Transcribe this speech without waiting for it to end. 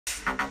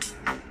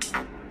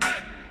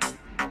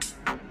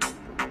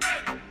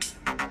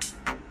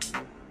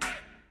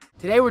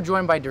Today we're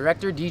joined by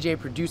director, DJ,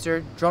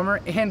 producer, drummer,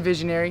 and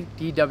visionary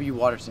D.W.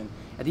 Waterson.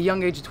 At the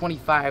young age of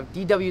 25,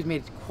 D.W. has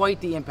made quite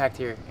the impact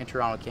here in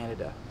Toronto,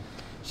 Canada.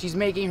 She's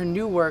making her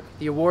new work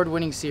the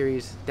award-winning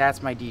series,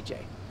 That's My DJ,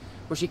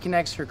 where she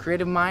connects her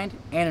creative mind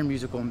and her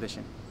musical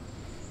ambition.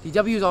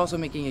 D.W. is also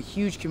making a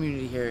huge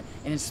community here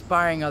and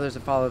inspiring others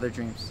to follow their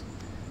dreams.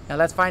 Now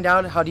let's find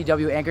out how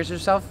D.W. anchors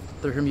herself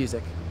through her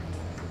music.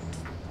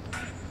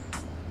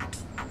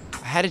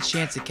 I had a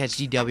chance to catch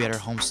D.W. at her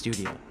home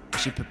studio.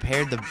 She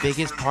prepared the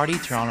biggest party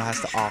Toronto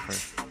has to offer,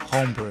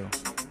 homebrew.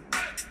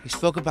 We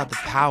spoke about the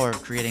power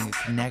of creating a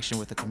connection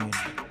with the community,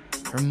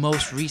 her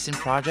most recent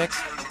projects,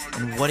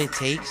 and what it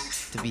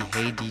takes to be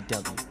Hey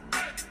D.W.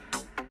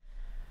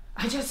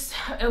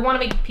 I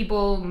want to make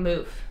people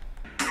move.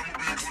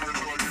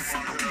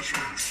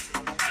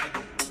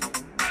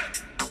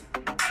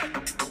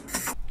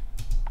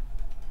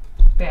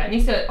 Yeah, it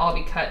needs to all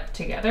be cut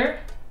together.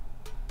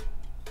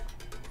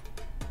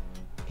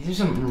 These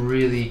are some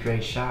really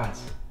great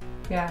shots.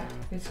 Yeah,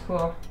 it's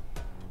cool.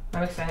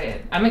 I'm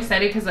excited. I'm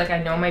excited because like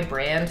I know my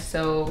brand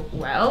so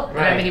well, and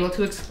I've been able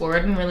to explore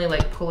it and really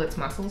like pull its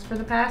muscles for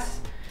the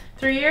past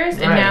 3 years.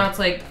 And now it's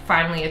like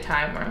finally a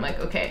time where I'm like,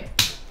 okay,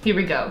 here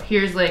we go.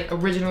 Here's like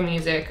original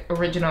music,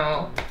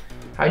 original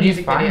How do you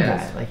find videos.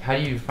 that? Like, how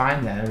do you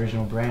find that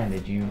original brand?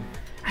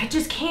 It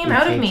just came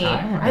out of me.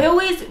 I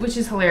always, which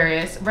is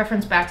hilarious,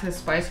 reference back to the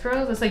Spice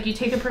Girls. It's like you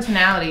take the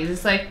personalities.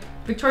 It's like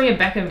Victoria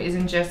Beckham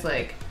isn't just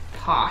like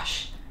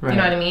posh. You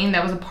know what I mean?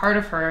 That was a part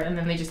of her, and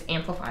then they just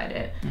amplified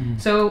it.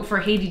 So for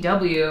Hey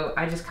D.W.,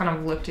 I just kind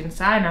of looked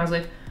inside and I was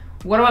like,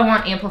 what do I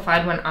want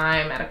amplified when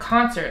I'm at a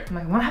concert? I'm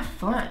like, I want to have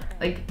fun.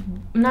 Like,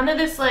 none of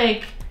this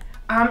like,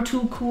 I'm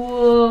too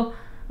cool,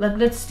 like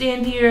let's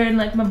stand here and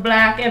like my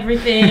black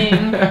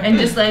everything and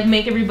just like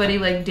make everybody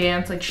like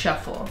dance, like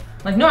shuffle.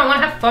 Like, no, I want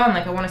to have fun.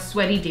 Like, I want a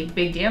sweaty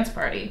big dance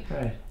party.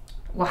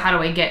 Well, how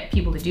do I get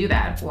people to do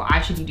that? Well,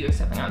 I should be doing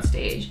something on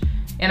stage.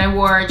 And I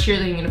wore a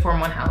cheerleading uniform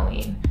one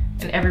Halloween.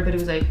 And everybody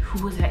was like,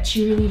 who was that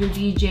cheerleader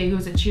DJ? Who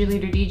was a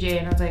cheerleader DJ?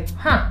 And I was like,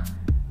 huh,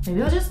 maybe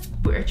I'll just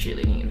wear a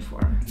cheerleading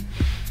uniform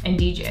and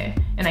DJ.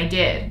 And I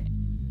did.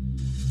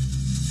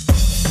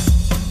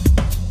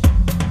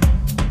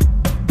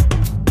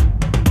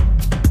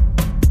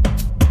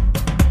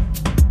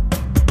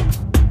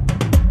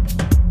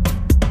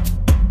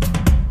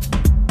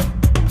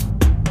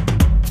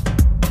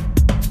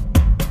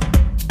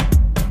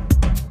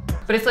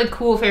 But it's like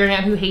cool figuring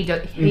out who Hey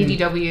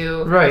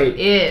D.W.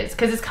 is.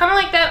 Because it's kind of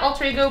like that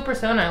alter ego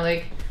persona,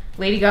 like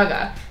Lady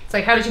Gaga. It's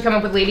like, how did you come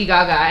up with Lady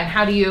Gaga? And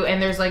how do you,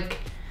 and there's like,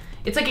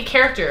 it's like a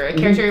character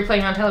you're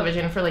playing on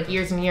television for like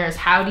years and years.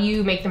 How do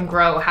you make them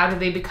grow? How do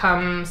they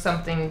become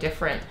something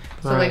different?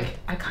 So like,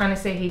 I kind of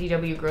say Hey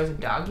D.W. grows in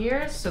dog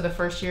years. So the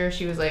first year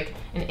she was like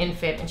an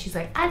infant and she's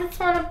like, I just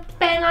want to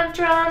bang on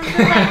drums and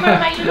like wear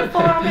my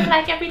uniform and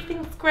like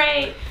everything's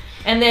great.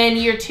 And then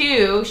year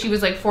 2, she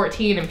was like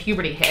 14 and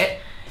puberty hit.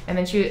 And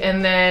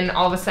then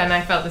all of a sudden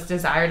I felt this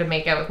desire to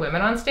make out with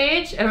women on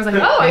stage. And I was like,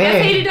 oh, I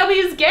guess Hey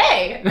D.W. is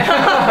gay.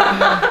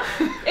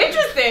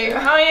 Interesting.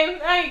 I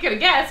mean, you could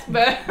have guessed,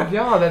 but.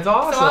 Yeah, that's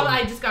awesome. So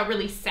I just got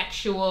really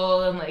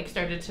sexual and like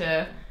started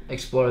to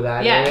explore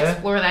that area. Yeah,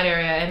 explore that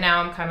area. And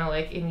now I'm kind of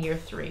like in year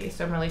 3.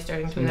 So I'm really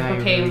starting to be like,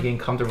 okay. You're really getting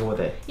comfortable with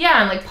it. Yeah,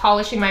 I'm like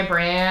polishing my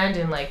brand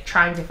and like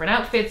trying different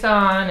outfits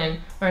on and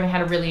learning how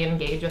to really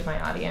engage with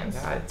my audience.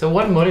 God. So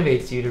what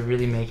motivates you to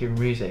really make your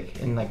music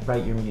and like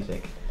write your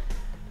music?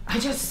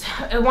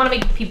 I want to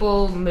make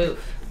people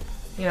move,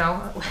 you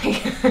know,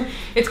 like,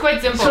 it's quite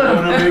simple.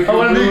 I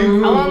want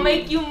to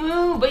make you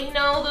move, but you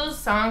know, those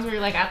songs where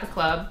you're like at the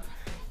club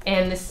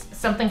and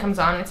something comes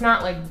on, it's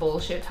not like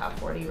bullshit top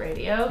 40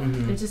 radio,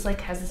 it just like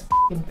has this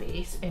fucking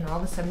bass and all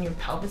of a sudden your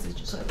pelvis is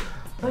just like,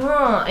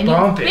 and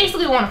you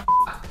basically want to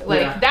fuck.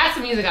 Like, that's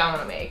the music I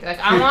want to make.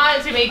 Like, I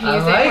want to make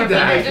music where people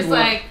are just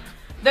like,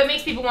 that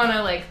makes people want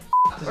to like,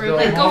 or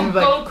like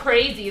go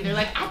crazy. They're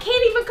like, I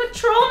can't even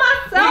control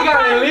myself. We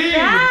gotta leave.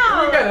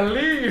 Now. We gotta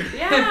leave.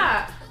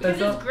 Yeah, because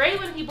it's great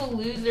when people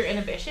lose their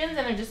inhibitions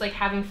and they're just like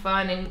having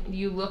fun. And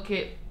you look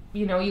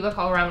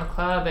all around the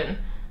club, and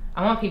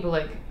I want people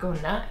like go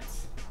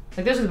nuts.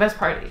 Like, those are the best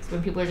parties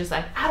when people are just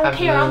like, I don't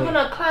care, I'm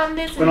gonna climb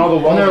this. When all the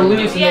walls are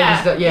loose,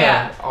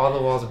 and all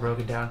the walls are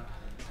broken down.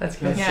 That's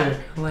good.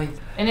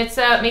 And it's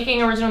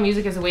making original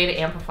music as a way to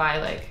amplify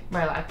like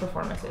my live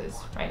performances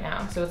right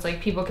now. So it's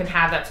like people can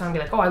have that song and be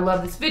like, oh, I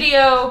love this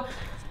video,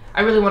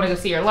 I really want to go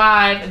see her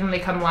live, and then they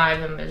come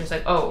live and they're just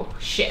like, oh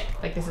shit,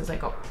 like this is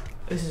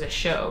a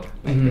show,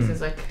 like this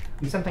is like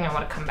something I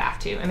want to come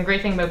back to. And the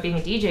great thing about being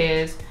a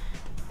DJ is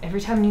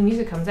every time new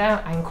music comes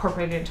out, I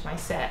incorporate it into my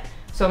set.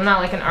 So I'm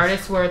not like an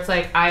artist where it's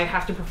like I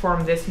have to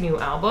perform this new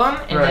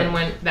album, and then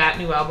when that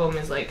new album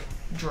is like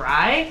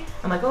dry,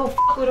 I'm like, oh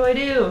fuck, what do I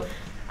do?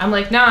 I'm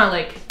like, nah,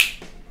 like,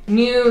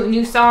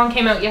 new song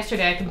came out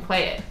yesterday, I can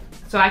play it.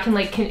 So I can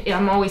like,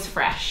 I'm always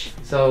fresh.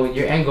 So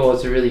your end goal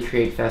is to really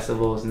create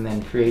festivals and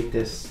then create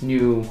this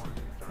new,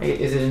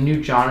 is it a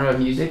new genre of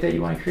music that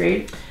you want to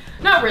create?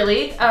 Not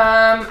really.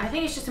 I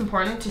think it's just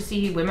important to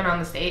see women on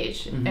the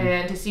stage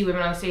and to see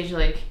women on the stage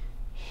like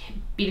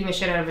beating the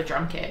shit out of a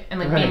drum kit and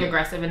like being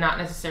aggressive and not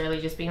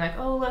necessarily just being like,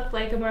 oh look,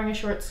 like I'm wearing a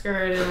short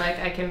skirt and like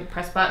I can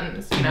press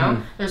buttons, you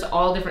know. There's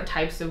all different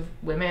types of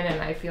women,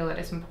 and I feel that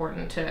it's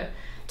important to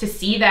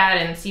see that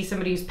and see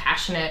somebody who's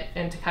passionate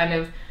and to kind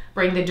of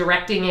bring the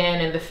directing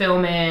in and the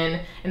film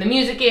in and the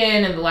music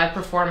in and the live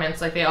performance,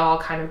 like they all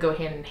kind of go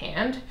hand in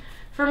hand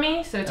for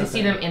me. So to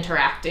see them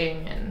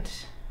interacting, and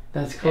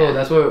that's cool.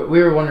 That's what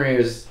we were wondering,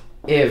 is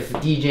if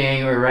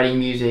DJing or writing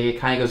music, it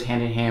kind of goes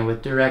hand in hand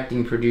with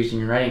directing, producing,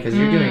 and writing, because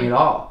you're doing it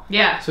all.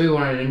 Yeah. So we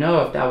wanted to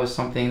know if that was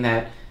something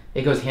that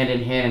it goes hand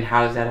in hand, and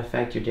how does that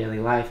affect your daily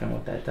life and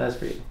what that does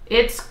for you?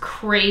 It's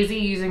crazy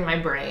using my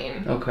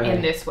brain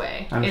in this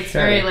way. It's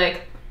very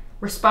like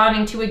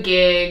responding to a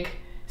gig,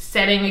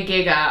 setting a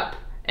gig up,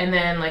 and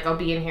then like I'll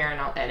be in here and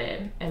I'll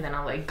edit, and then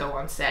I'll like go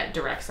on set,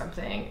 direct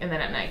something, and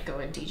then at night go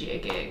and DJ a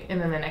gig, and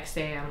then the next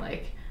day I'm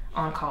like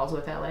on calls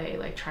with LA,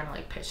 like trying to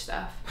like pitch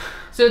stuff.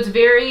 So it's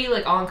very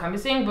like all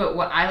encompassing, but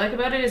what I like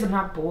about it is I'm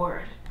not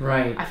bored.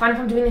 Right. I find if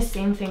I'm doing the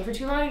same thing for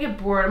too long, I get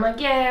bored. I'm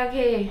like, yeah,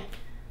 okay.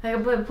 Like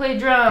I play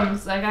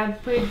drums. Like I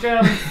play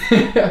drums.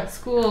 It's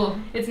cool.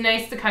 It's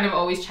nice to kind of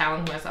always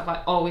challenge myself.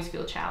 I always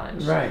feel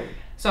challenged. Right.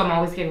 So I'm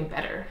always getting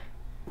better.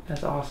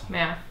 That's awesome.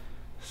 Yeah.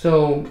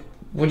 So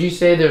would you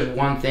say there's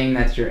one thing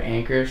that's your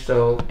anchor?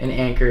 So an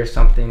anchor is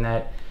something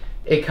that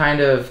it kind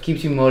of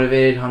keeps you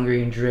motivated,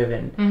 hungry, and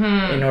driven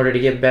in order to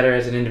get better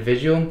as an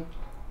individual,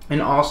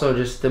 and also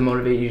just to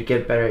motivate you to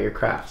get better at your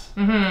crafts.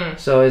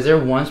 So is there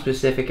one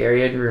specific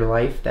area of your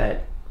life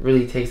that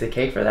really takes the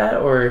cake for that?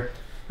 Or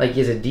like,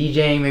 is it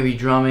DJing, maybe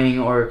drumming,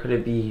 or could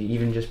it be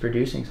even just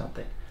producing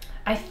something?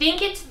 I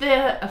think it's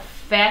the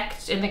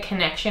effect and the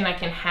connection I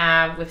can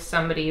have with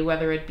somebody,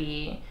 whether it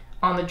be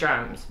on the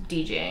drums,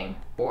 DJing,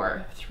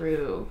 or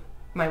through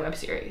my web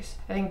series.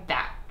 I think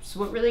that's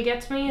what really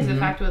gets me, is the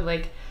fact with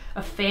like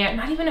a fan,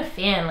 not even a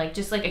fan, like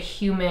just like a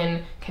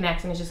human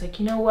connect, and it's just like,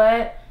 you know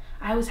what,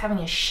 I was having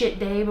a shit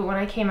day, but when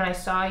I came and I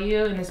saw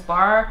you in this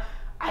bar,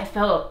 I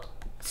felt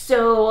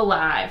so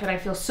alive and I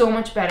feel so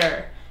much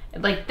better.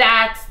 Like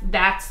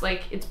that's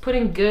like, it's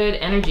putting good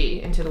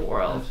energy into the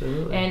world.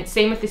 Absolutely. And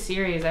same with the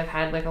series. I've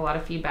had like a lot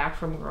of feedback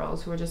from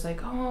girls who are just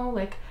like, oh,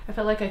 like I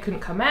felt like I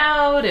couldn't come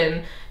out,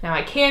 and now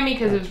I can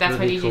because that's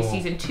really my DJ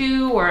season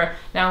 2. Or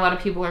now a lot of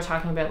people are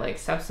talking about like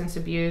substance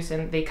abuse,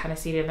 and they kind of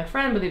see it in their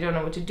friend, but they don't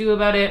know what to do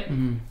about it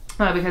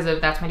because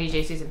of That's My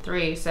DJ season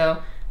 3. So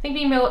I think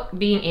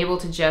being able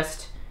to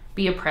just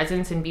be a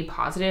presence and be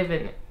positive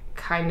and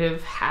kind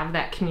of have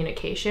that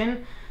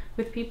communication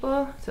with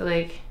people to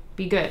like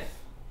be good.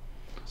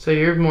 So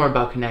you're more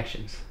about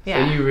connections.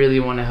 Yeah. So you really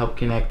want to help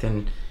connect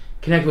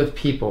with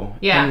people.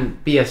 Yeah.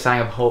 And be a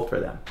sign of hope for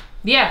them.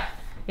 Yeah.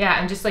 Yeah.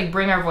 And just like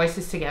bring our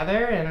voices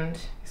together, and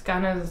it's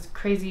kind of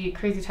crazy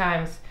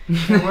times in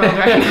the world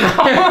right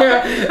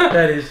now.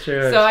 That is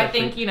true. So I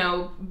think, you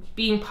know,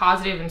 being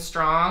positive and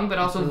strong, but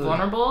also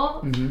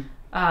vulnerable,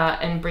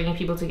 and bringing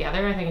people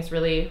together, I think it's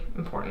really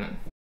important.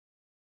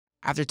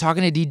 After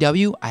talking to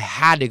DW, I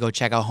had to go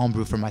check out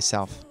Homebrew for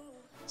myself.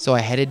 So I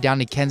headed down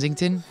to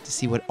Kensington to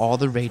see what all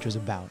the rage was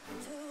about.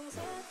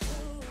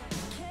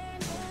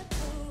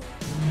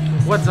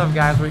 What's up,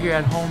 guys? We're here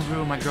at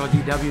Homebrew. My girl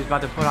DW is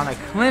about to put on a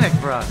clinic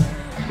for us.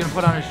 She's gonna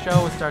put on a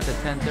show. It starts at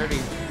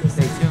 10:30.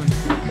 Stay tuned.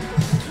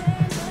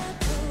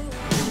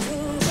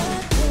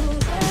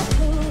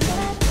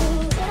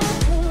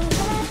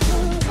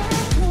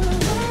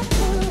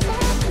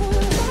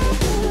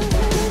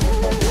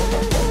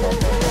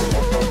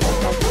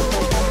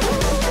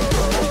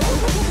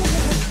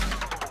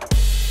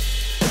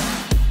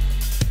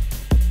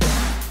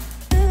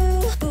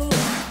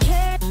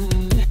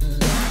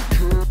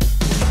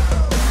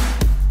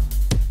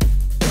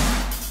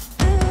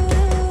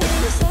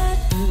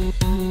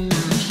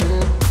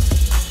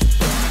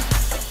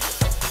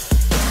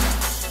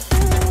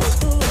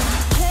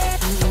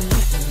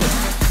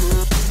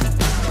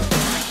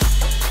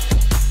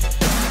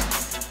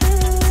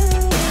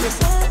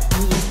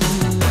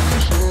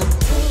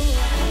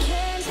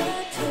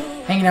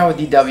 Hanging out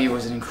with DW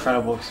was an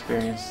incredible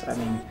experience. I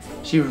mean,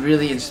 she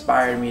really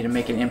inspired me to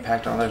make an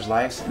impact on others'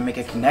 lives and make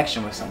a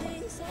connection with someone.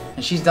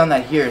 And she's done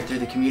that here through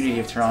the community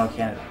of Toronto,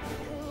 Canada.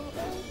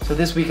 So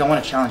this week I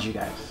want to challenge you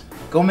guys.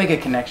 Go make a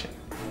connection.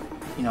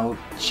 You know,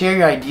 share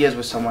your ideas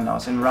with someone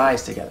else and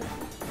rise together.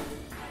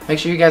 Make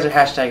sure you guys are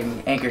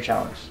hashtagging Anchor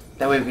Challenge.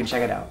 That way we can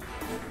check it out.